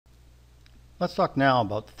Let's talk now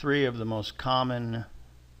about three of the most common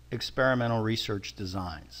experimental research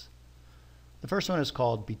designs. The first one is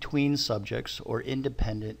called between subjects or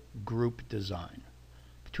independent group design.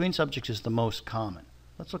 Between subjects is the most common.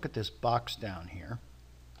 Let's look at this box down here.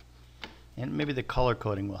 And maybe the color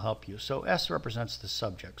coding will help you. So S represents the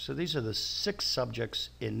subject. So these are the 6 subjects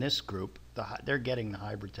in this group. They're getting the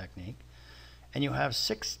hybrid technique. And you have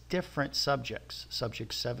 6 different subjects,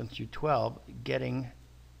 subjects 7 through 12, getting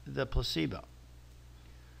the placebo.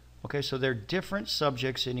 Okay, so there are different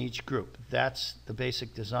subjects in each group. That's the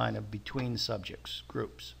basic design of between subjects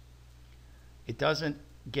groups. It doesn't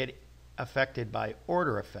get affected by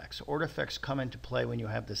order effects. Order effects come into play when you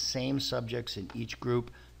have the same subjects in each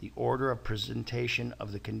group. The order of presentation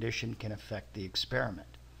of the condition can affect the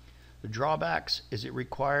experiment. The drawbacks is it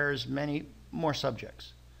requires many more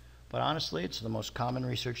subjects. But honestly, it's the most common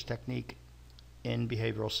research technique in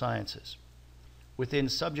behavioral sciences. Within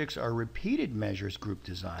subjects are repeated measures group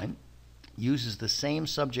design, uses the same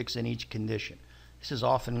subjects in each condition. This is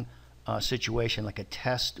often a situation like a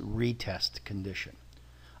test-retest condition.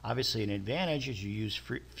 Obviously, an advantage is you use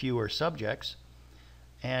fewer subjects,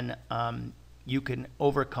 and you can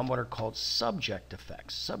overcome what are called subject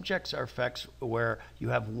effects. Subjects are effects where you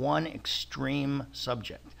have one extreme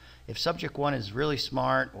subject. If subject 1 is really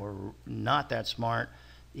smart or not that smart,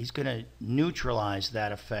 he's going to neutralize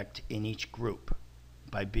that effect in each group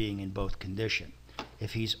by being in both conditions.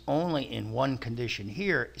 If he's only in one condition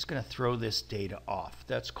here, he's going to throw this data off.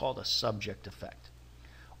 That's called a subject effect.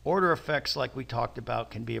 Order effects, like we talked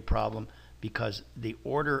about, can be a problem because the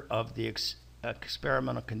order of the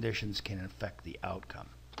experimental conditions can affect the outcome.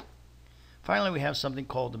 Finally, we have something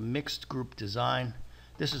called a mixed group design.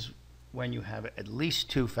 This is when you have at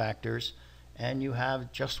least 2 factors and you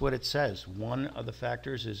have just what it says. One of the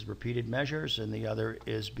factors is repeated measures and the other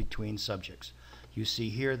is between subjects. You see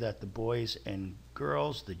here that the boys and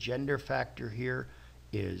girls, the gender factor here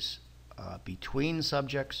is between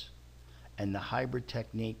subjects, and the hybrid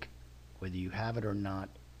technique, whether you have it or not,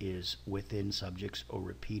 is within subjects or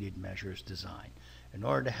repeated measures design. In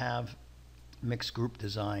order to have mixed group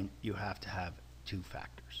design, you have to have 2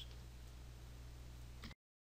 factors.